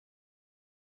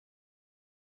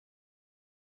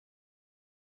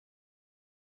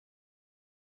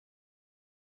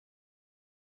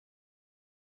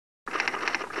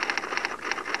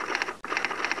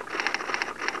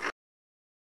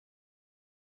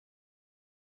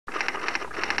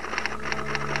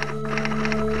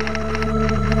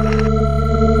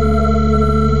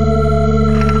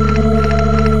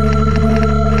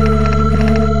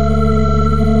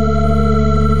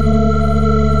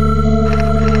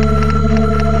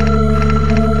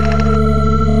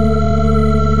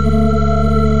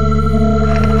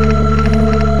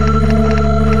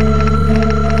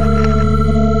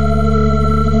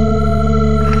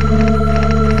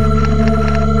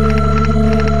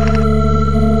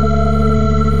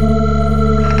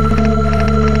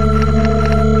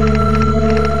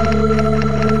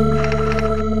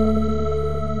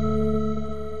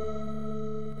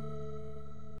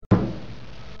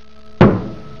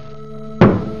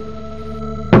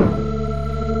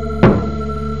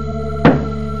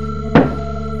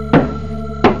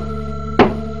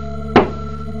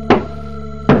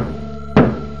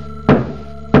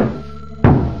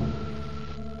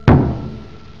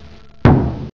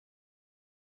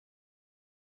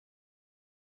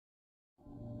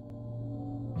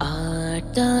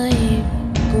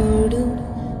ఇప్పుడు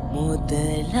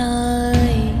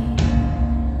మొదలాయి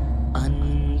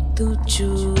అంతు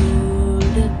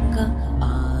చూడక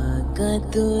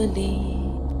ఆగదులే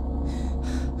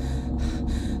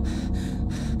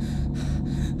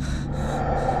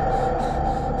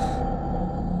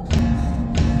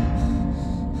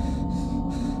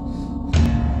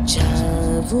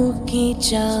చావుకి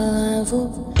చావు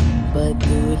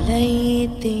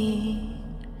బదులైతే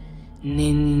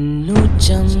నిన్ను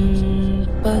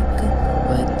చంపక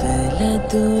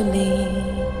వదలదులే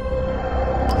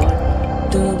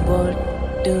బొట్టు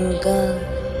బొట్టుగా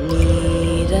నీ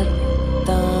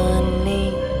రక్తాన్ని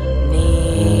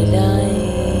నేలైరులై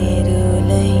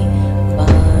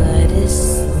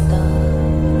పారిస్తా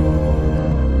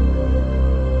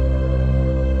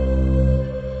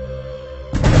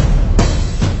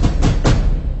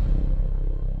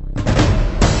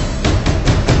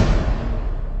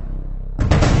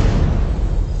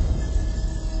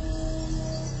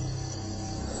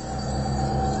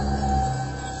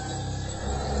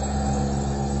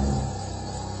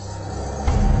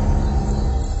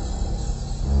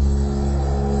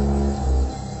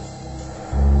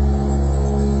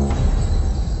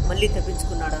మళ్ళీ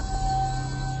తప్పించుకున్నాడా?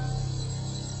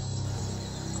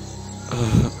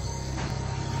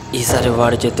 ఈసారి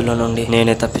వాడి చేతుల్లో నుండి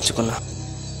నేనే తప్పించుకున్నా.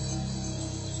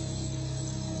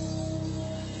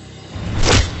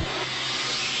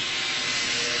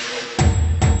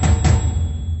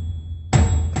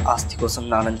 ఆస్తి కోసం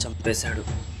నాన్నని చంపేశాడు.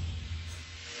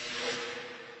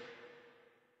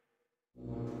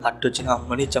 అట్టొచ్చిన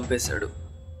అమ్మని చంపేశాడు.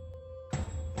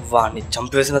 వాణ్ణి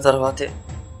చంపేసిన తర్వాతే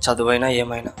చదువైనా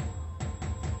ఏమైనా.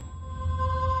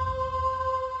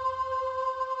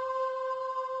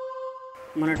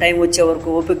 మన టైం వచ్చే వరకు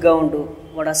ఓపికగా ఉండు.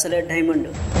 వాడు అసలే డైమండ్.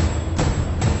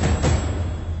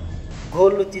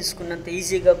 గోళ్ళు తీసుకున్నంత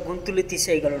ఈజీగా గొంతులు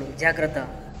తీసేయగలడు. జాగ్రత్త.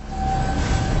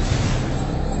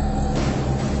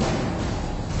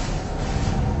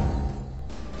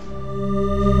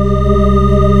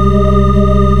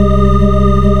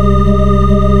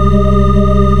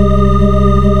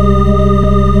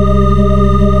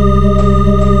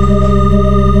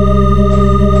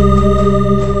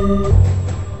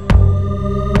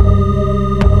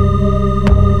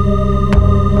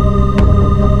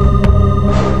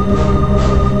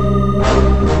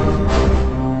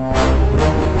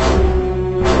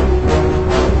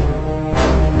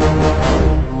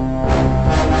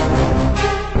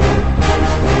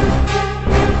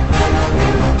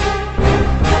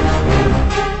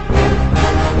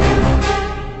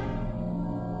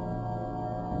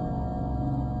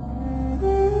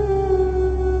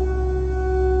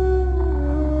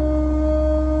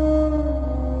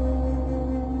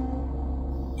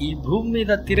 ఈ భూమి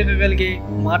మీద తిరగగలిగే,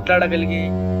 మాట్లాడగలిగే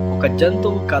ఒక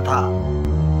జంతువు కథ.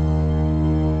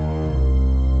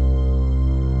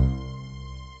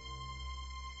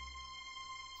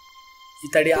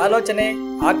 ఇతడి ఆలోచనే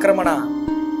ఆక్రమణ,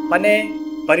 పనే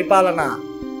పరిపాలన,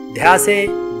 ధ్యాసే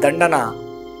దండన.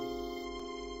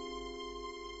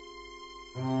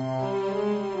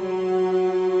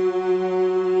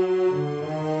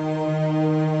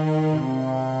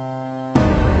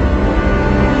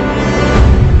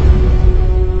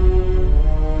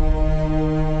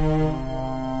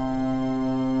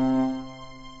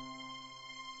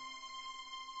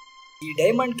 ఈ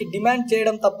డైమండ్కి డిమాండ్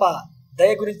చేయడం తప్ప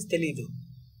దయ గురించి తెలియదు.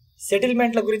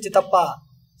 సెటిల్మెంట్ల గురించి తప్ప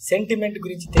సెంటిమెంట్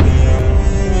గురించి తెలియదు.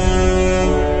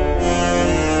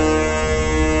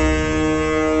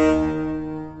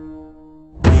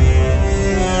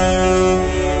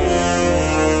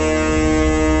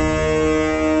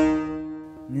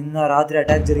 నిన్న రాత్రి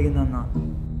అటాక్ జరిగిందన్న.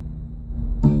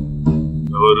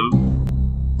 ఎవరు?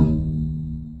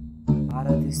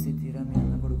 ఆరా తీస్తే తీరా మీ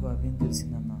అన్న కొడుకు అభిని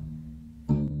తెలిసిందన్న.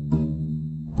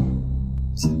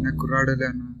 చిన్న కుర్రాడులే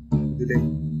అన్న, వదిలే.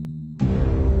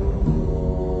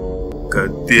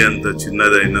 కత్తి ఎంత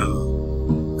చిన్నదైనా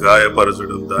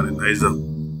గాయపరచడం దాని నైజం.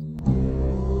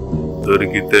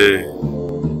 దొరికితే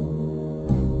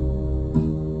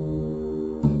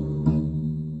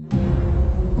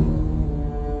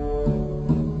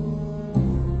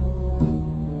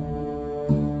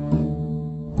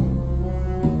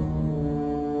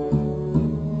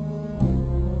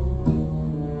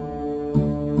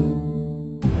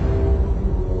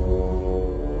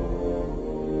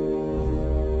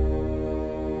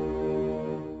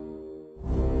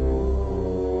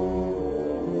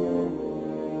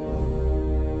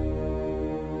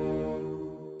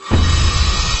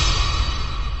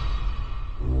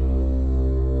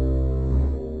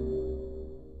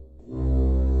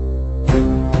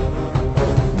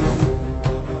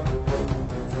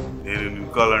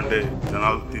మొక్కాలంటే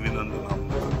జనాలు తిరిగినందున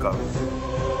మొక్కాలి.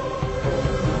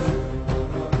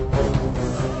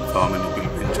 స్వామిని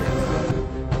పిలిపించండి.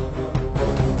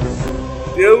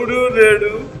 దేవుడు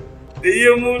లేడు,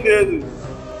 దెయ్యము లేదు,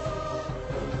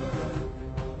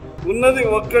 ఉన్నది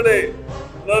ఒక్కడే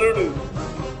నరుడు.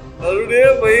 నరుడే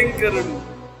భయంకరుడు.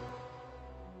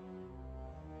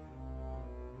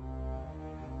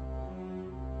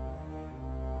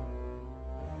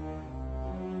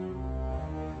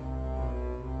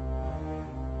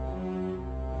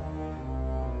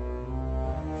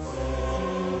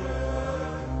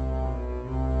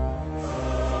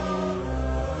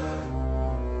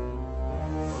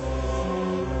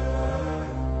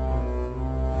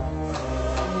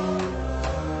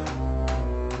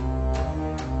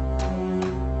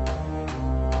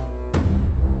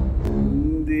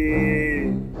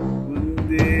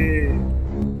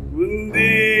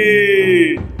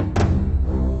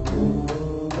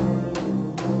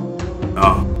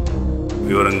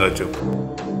 వివరంగా చెప్పు.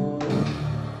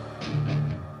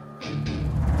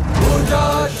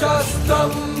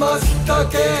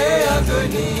 మస్తకే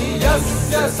అగ్ని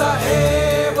యస్య స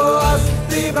ఏవ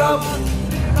అస్తి బ్రహ్మ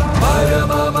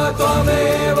పరమమ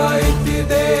త్వమేవ ఇతి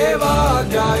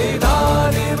దేవాయ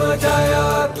ఇదానీం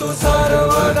జయతు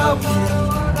సర్వదం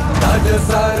తద్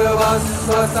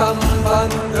సర్వస్వ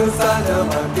సంబంధ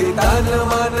సనమతి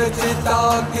తన్మన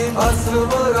చితాకి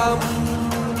భస్మరం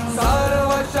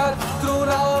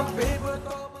సర్వశత్రునాం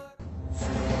విభుతో.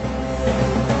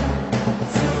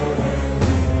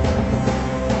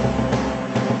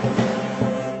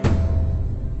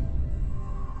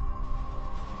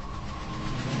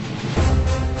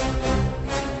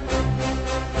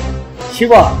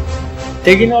 శివ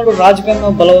తెగినోడు రాజకన్నా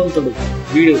బలవంతుడు,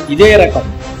 వీడు ఇదే రకం.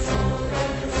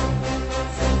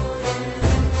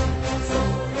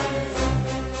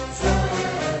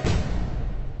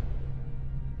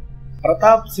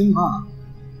 ప్రతాప్ సింహ,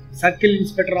 సర్కిల్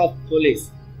ఇన్స్పెక్టర్ ఆఫ్ పోలీస్.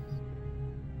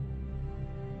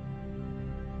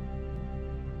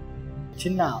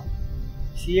 చిన్న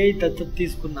సిఐ దత్తత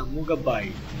తీసుకున్న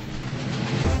మూగబ్బాయి.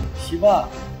 శివ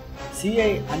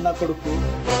సిఐ అన్న కొడుకు.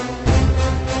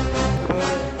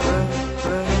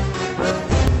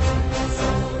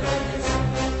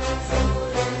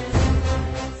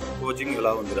 కోచింగ్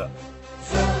ఎలా ఉందిరా?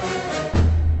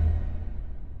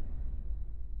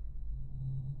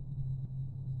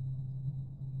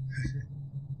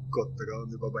 కొత్తగా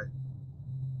ఉంది బాబాయ్.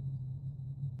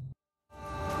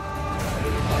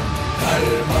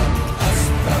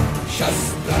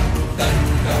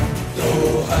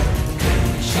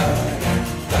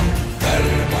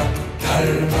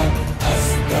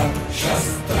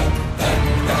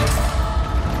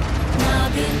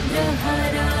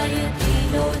 నాగేంద్రహరాయ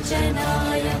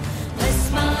త్రిలోచనాయ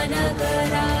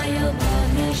భస్మానగరాయ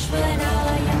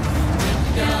మహేశ్వరాయ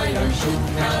నిత్యాయ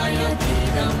శుద్ధాయ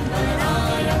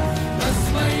దిగంబరాయ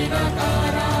తస్మై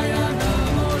నకారాయ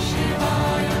నమో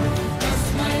శివాయ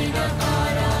తస్మై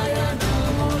నకారాయ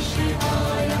నమో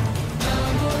శివాయ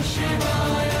నమో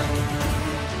శివాయ.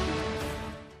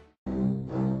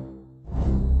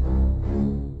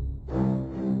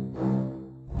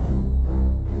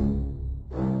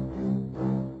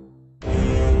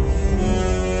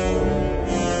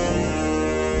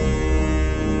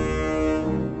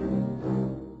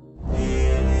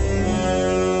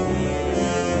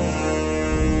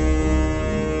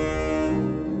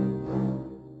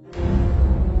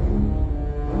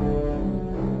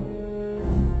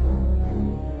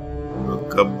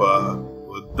 ఒక్కబ్బా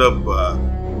వద్దబ్బా,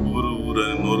 ఊరు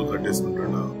ఊరని నోరు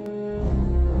కట్టేసుకుంటున్నా.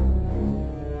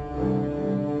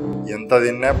 ఎంత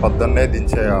తిన్నే పొద్దున్నే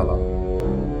దించేయాల,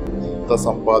 ఎంత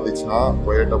సంపాదించినా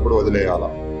పోయేటప్పుడు వదిలేయాల.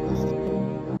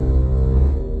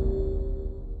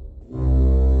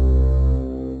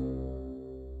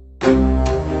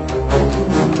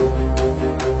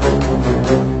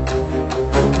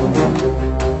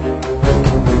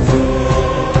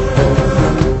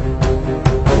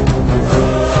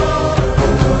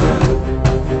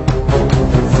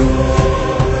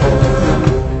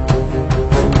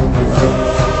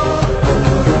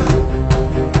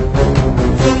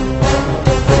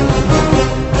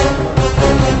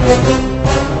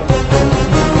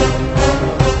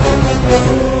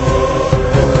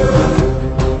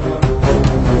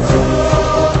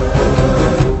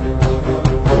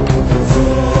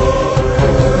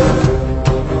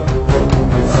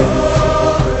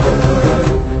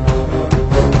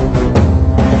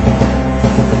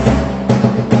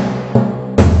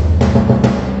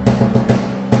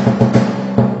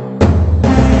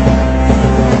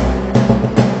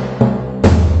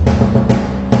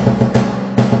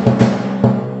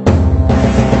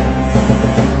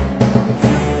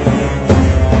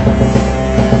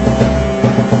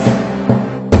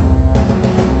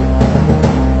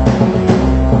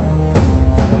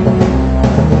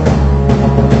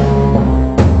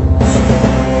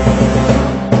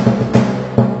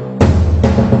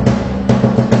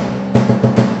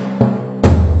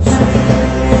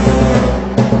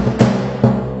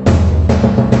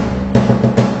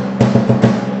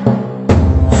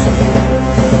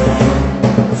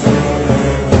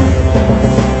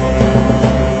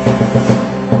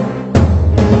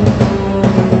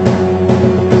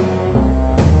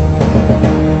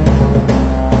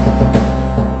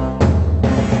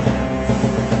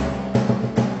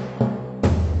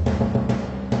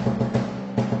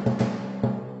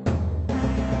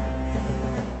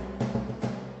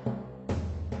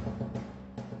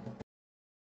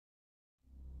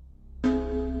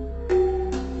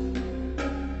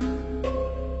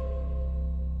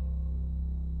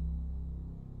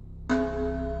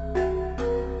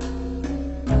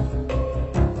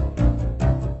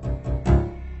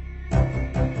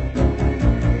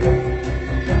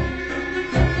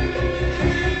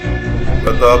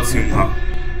 ప్రతాప్ సింహ,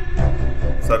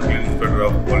 circle inspector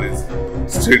of police,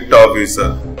 strict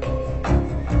officer.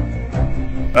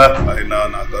 అయినా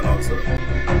నాకు అనవసరం.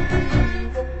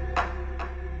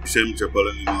 విషయం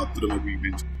చెప్పాలని మాత్రమే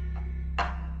పిలిపించు.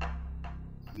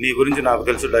 నీ గురించి నాకు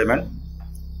తెలుసు డైమండ్.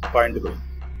 Point by.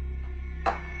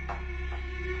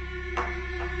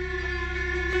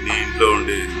 నీ ఇంట్లో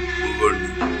ఉండే మూగోడిని,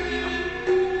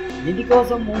 నిధి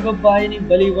కోసం మూగబ్బాయిని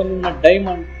బలి ఇవ్వనున్న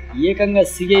డైమండ్ ఏకంగా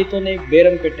సిఐతోనే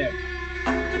బేరం పెట్టాడు.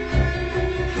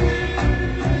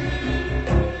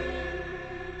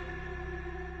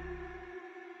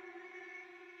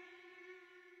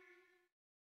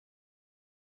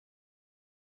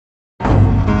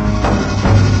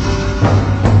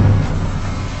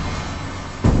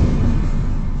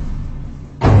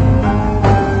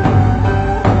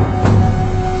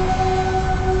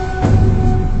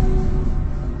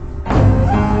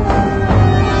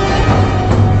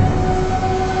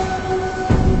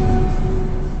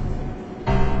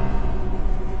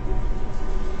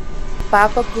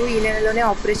 పాపకు ఈ నెలలోనే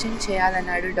ఆపరేషన్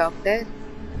చేయాలన్నాడు డాక్టర్.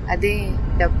 అదే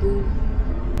డబ్బు.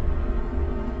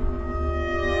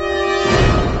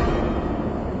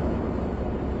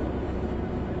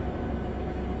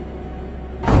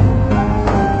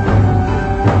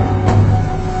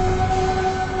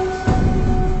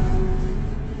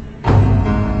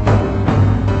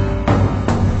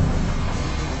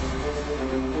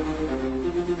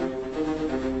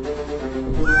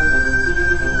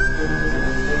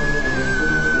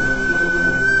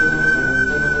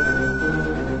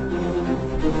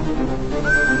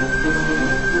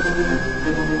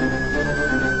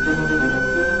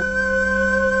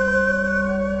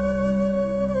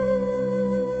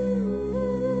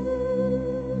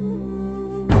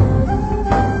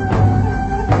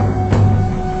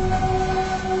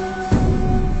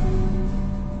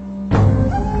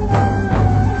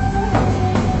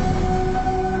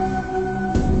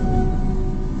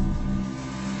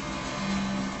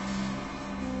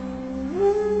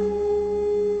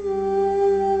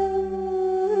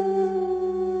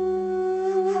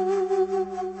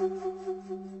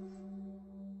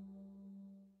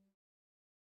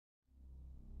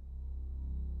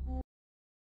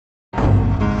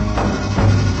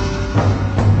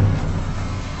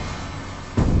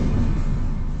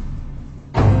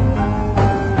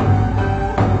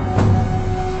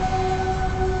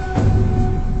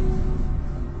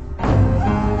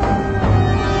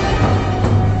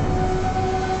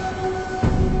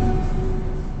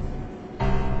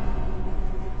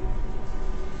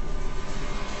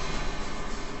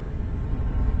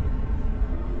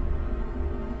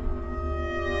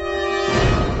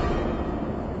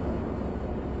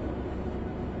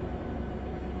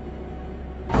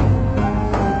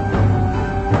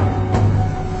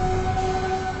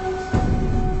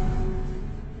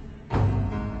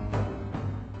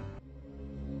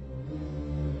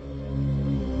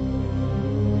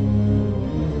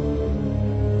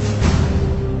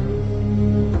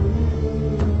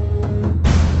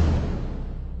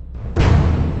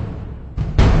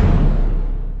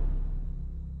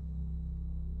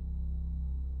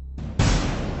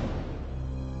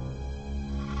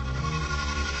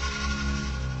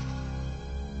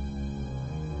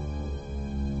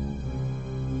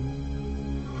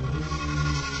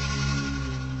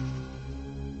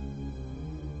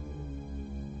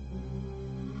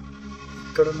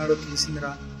 ఎక్కడున్నాడో తెలిసిందిరా.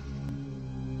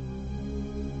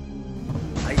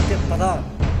 అయితే పద.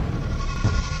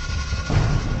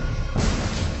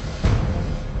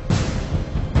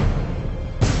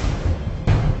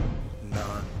 నా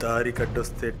దారి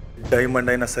కట్టొస్తే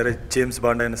డైమండ్ అయినా సరే, జేమ్స్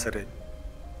బాండ్ అయినా సరే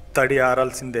తడి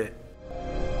ఆరాల్సిందే.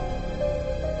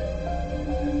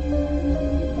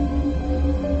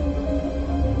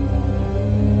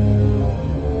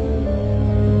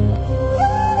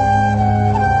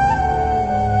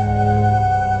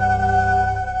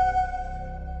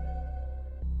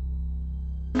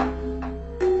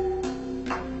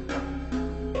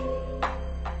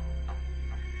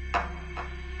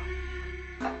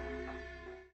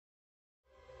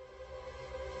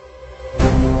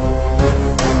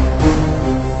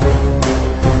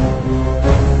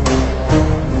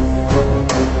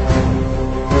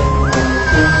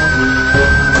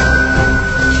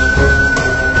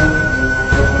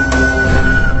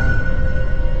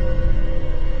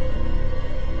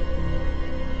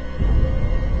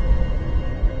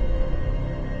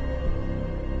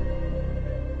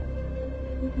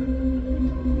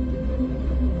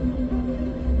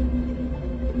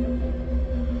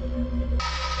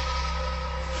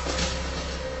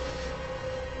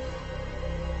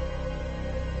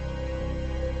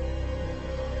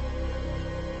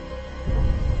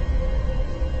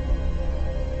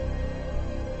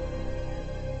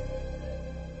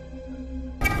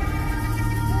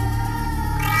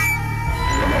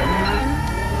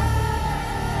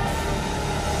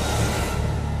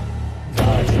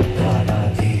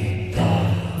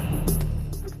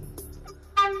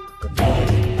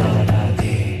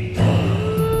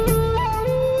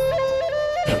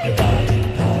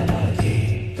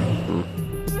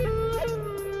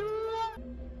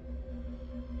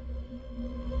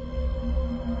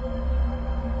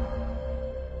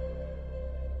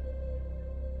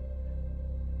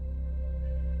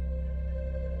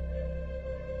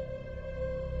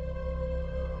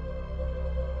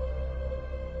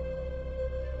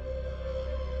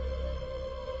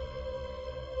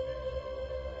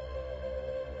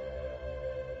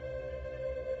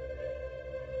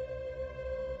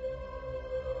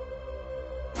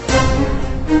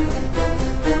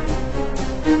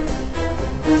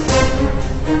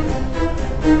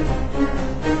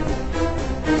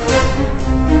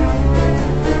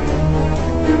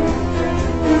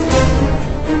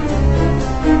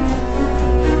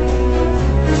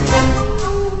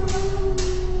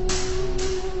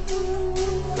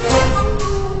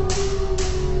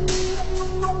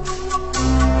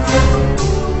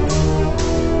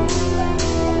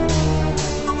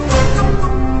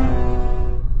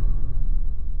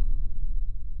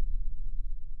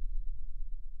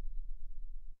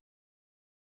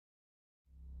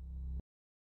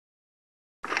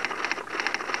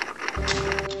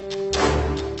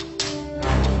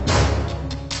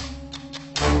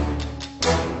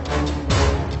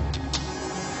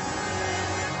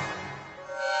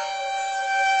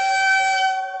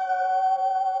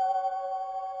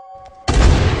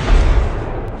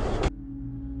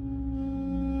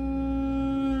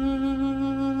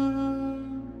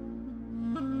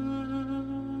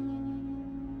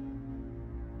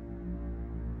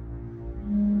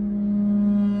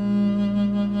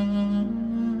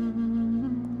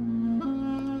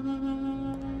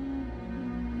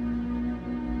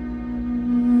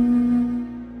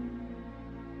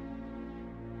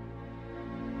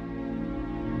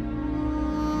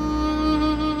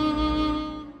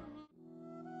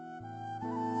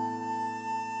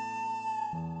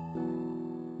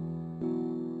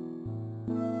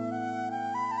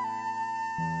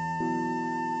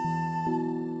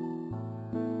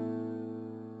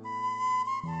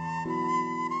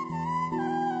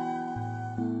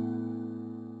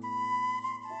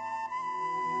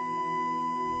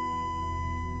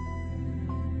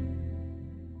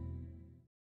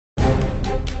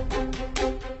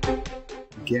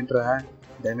 ఇంకేంట్రా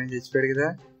డైమండ్ చచ్చిపోయాడు కదా.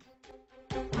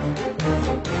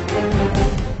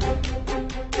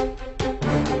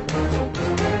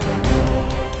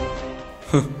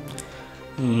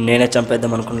 నేనే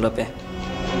చంపేద్దాం అనుకున్న లోపే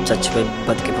చచ్చిపోయి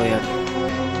బతికిపోయాడు.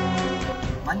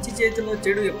 మంచి చేతిలో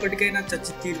చెడు ఎప్పటికైనా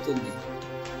చచ్చి తీరుతుంది,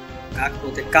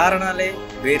 కాకపోతే కారణాలే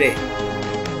వేరే.